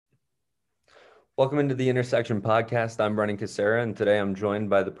Welcome into the Intersection Podcast. I'm Brennan Casera, and today I'm joined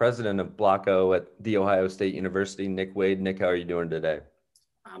by the president of Block O at The Ohio State University, Nick Wead. Nick, how are you doing today?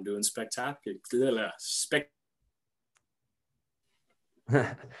 I'm doing spectacular.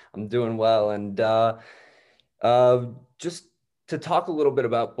 I'm doing well. And just to talk a little bit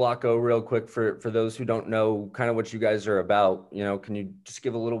about Block O real quick for those who don't know kind of what you guys are about, can you just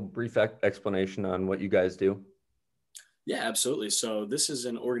give a little brief explanation on what you guys do? Yeah, absolutely. So this is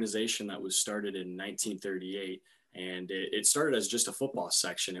an organization that was started in 1938, and it started as just a football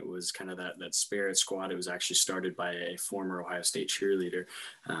section. It was kind of that spirit squad. It was actually started by a former Ohio State cheerleader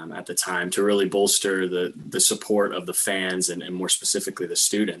at the time to really bolster the support of the fans and more specifically the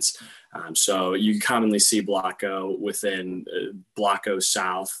students. So you commonly see Block O within Block O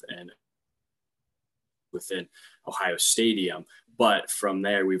South and within Ohio Stadium. But from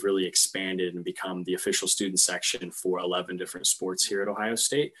there, we've really expanded and become the official student section for 11 different sports here at Ohio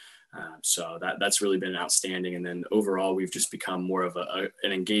State. So that's really been outstanding. And then overall, we've just become more of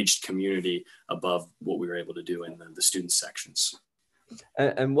an engaged community above what we were able to do in the student sections.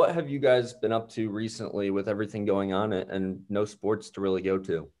 And what have you guys been up to recently with everything going on and no sports to really go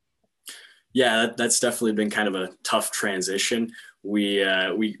to? Yeah, that's definitely been kind of a tough transition. We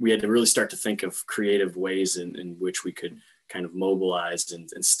had to really start to think of creative ways in which we could kind of mobilize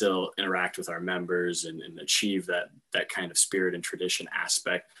and still interact with our members and achieve that kind of spirit and tradition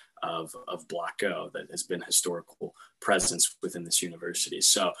aspect of Block O that has been a historical presence within this university.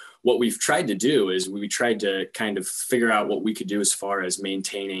 So what we've tried to do is we tried to kind of figure out what we could do as far as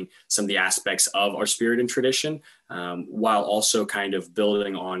maintaining some of the aspects of our spirit and tradition, while also kind of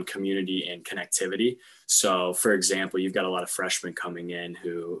building on community and connectivity. So for example, you've got a lot of freshmen coming in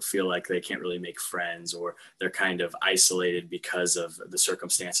who feel like they can't really make friends or they're kind of isolated because of the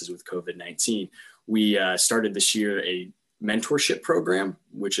circumstances with COVID-19. We started this year a mentorship program,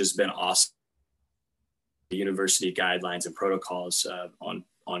 which has been awesome. The university guidelines and protocols on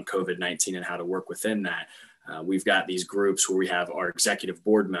COVID-19 and how to work within that. We've got these groups where we have our executive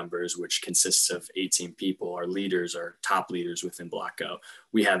board members, which consists of 18 people, our leaders, our top leaders within Block O.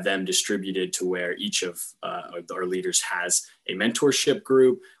 We have them distributed to where each of our leaders has a mentorship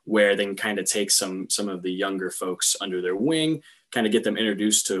group where they can kind of take some of the younger folks under their wing, kind of get them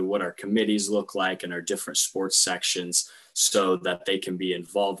introduced to what our committees look like and our different sports sections so that they can be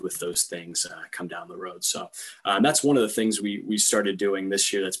involved with those things come down the road. So that's one of the things we started doing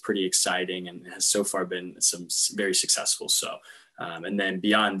this year that's pretty exciting and has so far been some very successful. So and then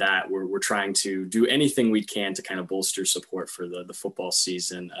beyond that, we're trying to do anything we can to kind of bolster support for the football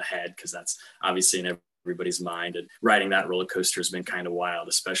season ahead, because that's obviously in everybody's mind, and riding that roller coaster has been kind of wild,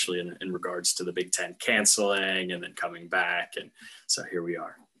 especially in regards to the Big Ten canceling and then coming back. And so here we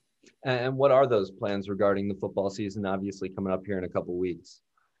are. And what are those plans regarding the football season, obviously coming up here in a couple of weeks?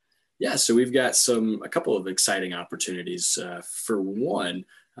 Yeah, so we've got a couple of exciting opportunities. For one,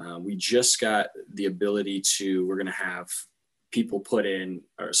 we just got the ability we're going to have people put in,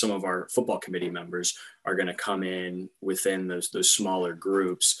 or some of our football committee members are going to come in within those smaller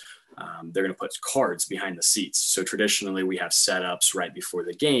groups. They're going to put cards behind the seats. So traditionally we have setups right before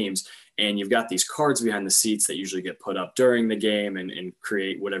the games, and you've got these cards behind the seats that usually get put up during the game and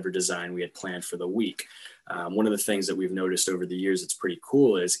create whatever design we had planned for the week. One of the things that we've noticed over the years that's pretty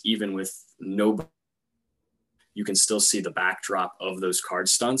cool is even with nobody, you can still see the backdrop of those card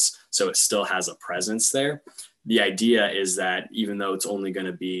stunts. So it still has a presence there. The idea is that even though it's only going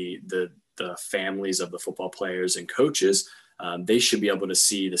to be the families of the football players and coaches, they should be able to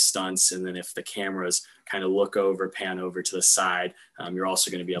see the stunts. And then if the cameras kind of pan over to the side, you're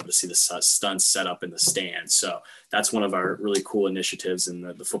also going to be able to see the stunts set up in the stand. So that's one of our really cool initiatives. And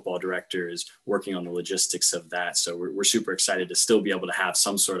the football director is working on the logistics of that. So we're super excited to still be able to have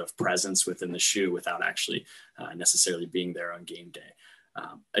some sort of presence within the shoe without actually necessarily being there on game day.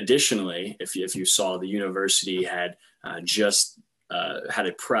 Additionally, if you saw, the university had just had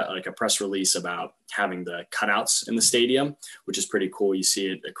a press release about having the cutouts in the stadium, which is pretty cool. You see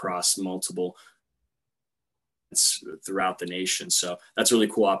it across multiple throughout the nation. So that's a really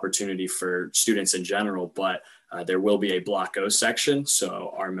cool opportunity for students in general, but there will be a Block O section.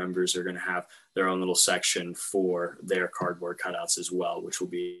 So our members are going to have their own little section for their cardboard cutouts as well, which will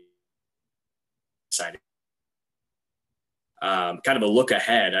be exciting. Kind of a look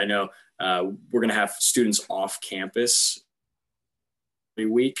ahead. I know we're going to have students off campus every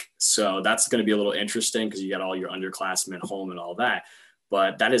week. So that's going to be a little interesting because you got all your underclassmen home and all that.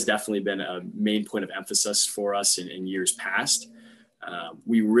 But that has definitely been a main point of emphasis for us in years past.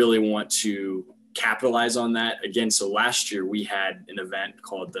 We really want to capitalize on that again. So last year we had an event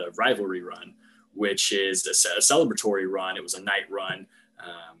called the Rivalry Run, which is a celebratory run. It was a night run.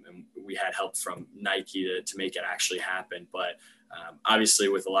 And we had help from Nike to make it actually happen. But obviously,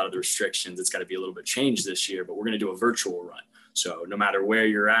 with a lot of the restrictions, it's got to be a little bit changed this year. But we're going to do a virtual run. So no matter where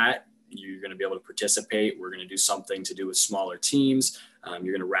you're at, you're going to be able to participate. We're going to do something to do with smaller teams.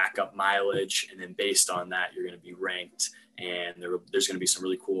 You're going to rack up mileage, and then based on that, you're going to be ranked. And there's going to be some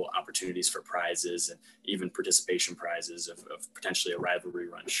really cool opportunities for prizes and even participation prizes of potentially a rivalry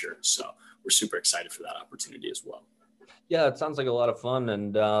run shirt. So we're super excited for that opportunity as well. Yeah, it sounds like a lot of fun.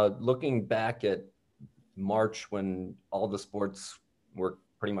 And looking back at March, when all the sports were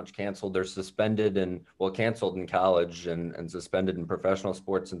pretty much canceled, they're suspended and canceled in college and suspended in professional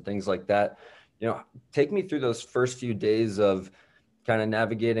sports and things like that. Take me through those first few days of kind of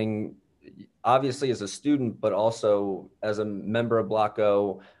navigating, obviously as a student, but also as a member of Block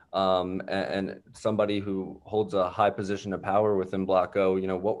O, and somebody who holds a high position of power within Block O.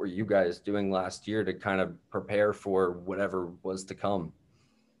 What were you guys doing last year to kind of prepare for whatever was to come?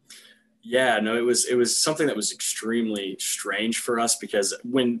 Yeah, no, it was something that was extremely strange for us, because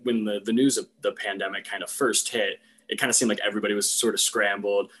when the news of the pandemic kind of first hit, it kind of seemed like everybody was sort of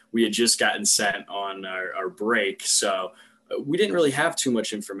scrambled. We had just gotten sent on our break, so we didn't really have too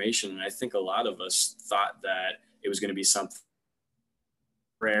much information. And I think a lot of us thought that it was going to be something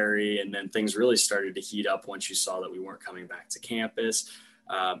temporary, and then things really started to heat up once you saw that we weren't coming back to campus.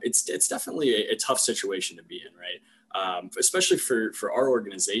 It's definitely a tough situation to be in, right? Especially for our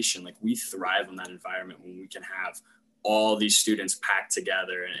organization. Like, we thrive in that environment when we can have all these students packed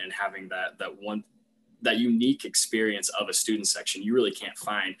together, and having that unique experience of a student section you really can't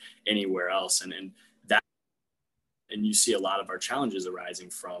find anywhere else. And you see a lot of our challenges arising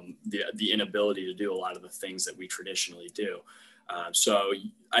from the inability to do a lot of the things that we traditionally do. So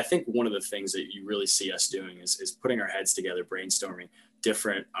I think one of the things that you really see us doing is putting our heads together, brainstorming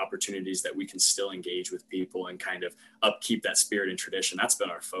different opportunities that we can still engage with people and kind of upkeep that spirit and tradition. That's been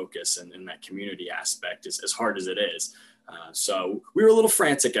our focus, and that community aspect is as hard as it is. So we were a little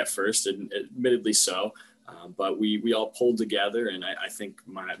frantic at first, and admittedly so, but we all pulled together, and I think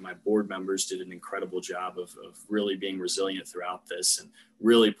my board members did an incredible job of really being resilient throughout this and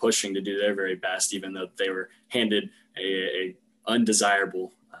really pushing to do their very best, even though they were handed a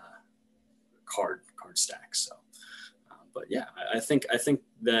undesirable card stack. So, but yeah, I think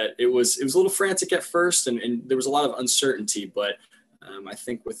that it was a little frantic at first, and there was a lot of uncertainty, but I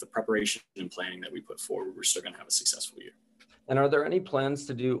think with the preparation and planning that we put forward, we're still going to have a successful year. And are there any plans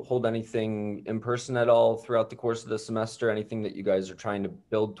to hold anything in person at all throughout the course of the semester? Anything that you guys are trying to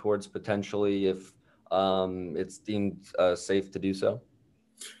build towards potentially, if it's deemed safe to do so?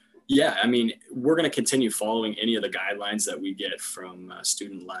 Yeah, I mean, we're going to continue following any of the guidelines that we get from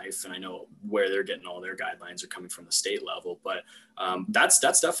Student Life, and I know where they're getting all their guidelines are coming from the state level. But that's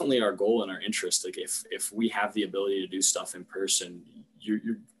definitely our goal and our interest. Like, if we have the ability to do stuff in person,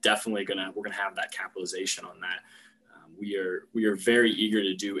 you're definitely we're gonna have that capitalization on that. We are very eager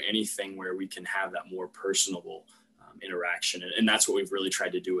to do anything where we can have that more personable interaction. And that's what we've really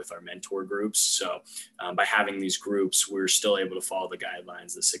tried to do with our mentor groups. So by having these groups, we're still able to follow the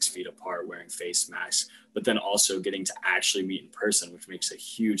guidelines, the 6 feet apart, wearing face masks, but then also getting to actually meet in person, which makes a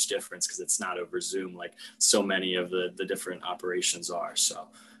huge difference because it's not over Zoom like so many of the different operations are. So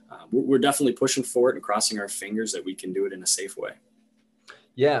we're definitely pushing for it and crossing our fingers that we can do it in a safe way.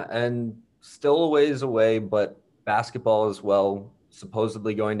 Yeah, and still a ways away, but basketball as well,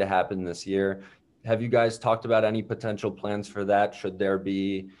 supposedly going to happen this year. Have you guys talked about any potential plans for that? Should there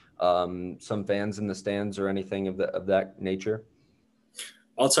be some fans in the stands or anything of that nature?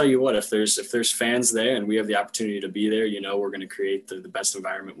 I'll tell you what, if there's fans there and we have the opportunity to be there, we're going to create the best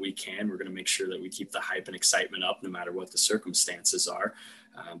environment we can. We're going to make sure that we keep the hype and excitement up no matter what the circumstances are.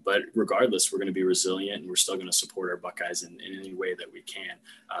 But regardless, we're going to be resilient, and we're still going to support our Buckeyes in any way that we can.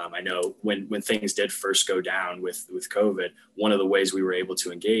 I know when things did first go down with COVID, one of the ways we were able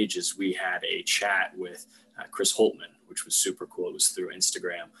to engage is we had a chat with Chris Holtman, which was super cool. It was through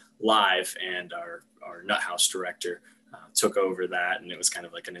Instagram Live, and our Nut House director took over that, and it was kind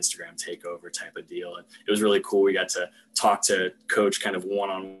of like an Instagram takeover type of deal. And it was really cool. We got to talk to Coach kind of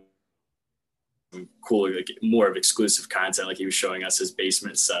one-on-one, cool, like more of exclusive content. Like, he was showing us his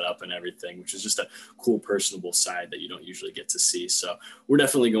basement setup and everything, which is just a cool, personable side that you don't usually get to see. So we're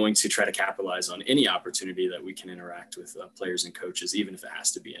definitely going to try to capitalize on any opportunity that we can interact with players and coaches, even if it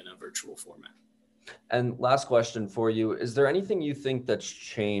has to be in a virtual format. And last question for you, is there anything you think that's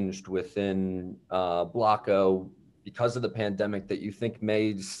changed within Block O because of the pandemic that you think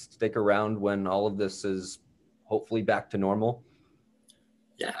may stick around when all of this is hopefully back to normal?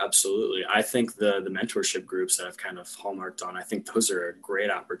 Yeah, absolutely. I think the mentorship groups that I've kind of hallmarked on, I think those are a great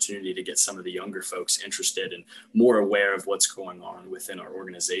opportunity to get some of the younger folks interested and more aware of what's going on within our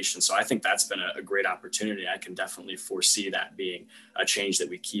organization. So I think that's been a great opportunity. I can definitely foresee that being a change that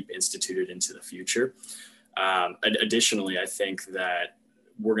we keep instituted into the future. Additionally, I think that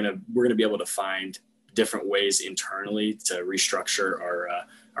we're gonna be able to find different ways internally to restructure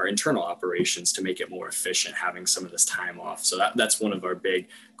our internal operations to make it more efficient, having some of this time off. So that's one of our big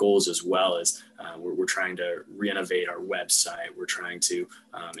goals as well. Is we're trying to renovate our website. We're trying to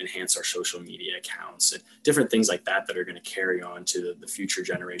enhance our social media accounts and different things like that that are going to carry on to the future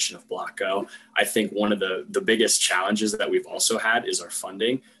generation of Blocko. I think one of the biggest challenges that we've also had is our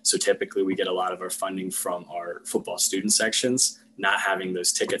funding. So typically we get a lot of our funding from our football student sections. Not having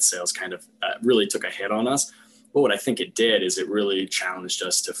those ticket sales kind of really took a hit on us. But what I think it did is it really challenged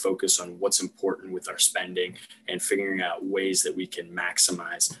us to focus on what's important with our spending and figuring out ways that we can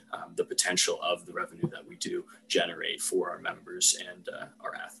maximize the potential of the revenue that we do generate for our members and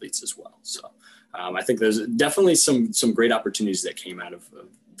our athletes as well. So I think there's definitely some great opportunities that came out of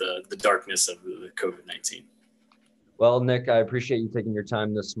the darkness of the COVID-19. Well, Nick, I appreciate you taking your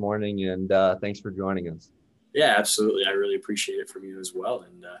time this morning, and thanks for joining us. Yeah, absolutely. I really appreciate it from you as well.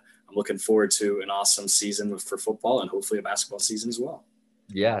 And I'm looking forward to an awesome season for football and hopefully a basketball season as well.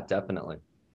 Yeah, definitely.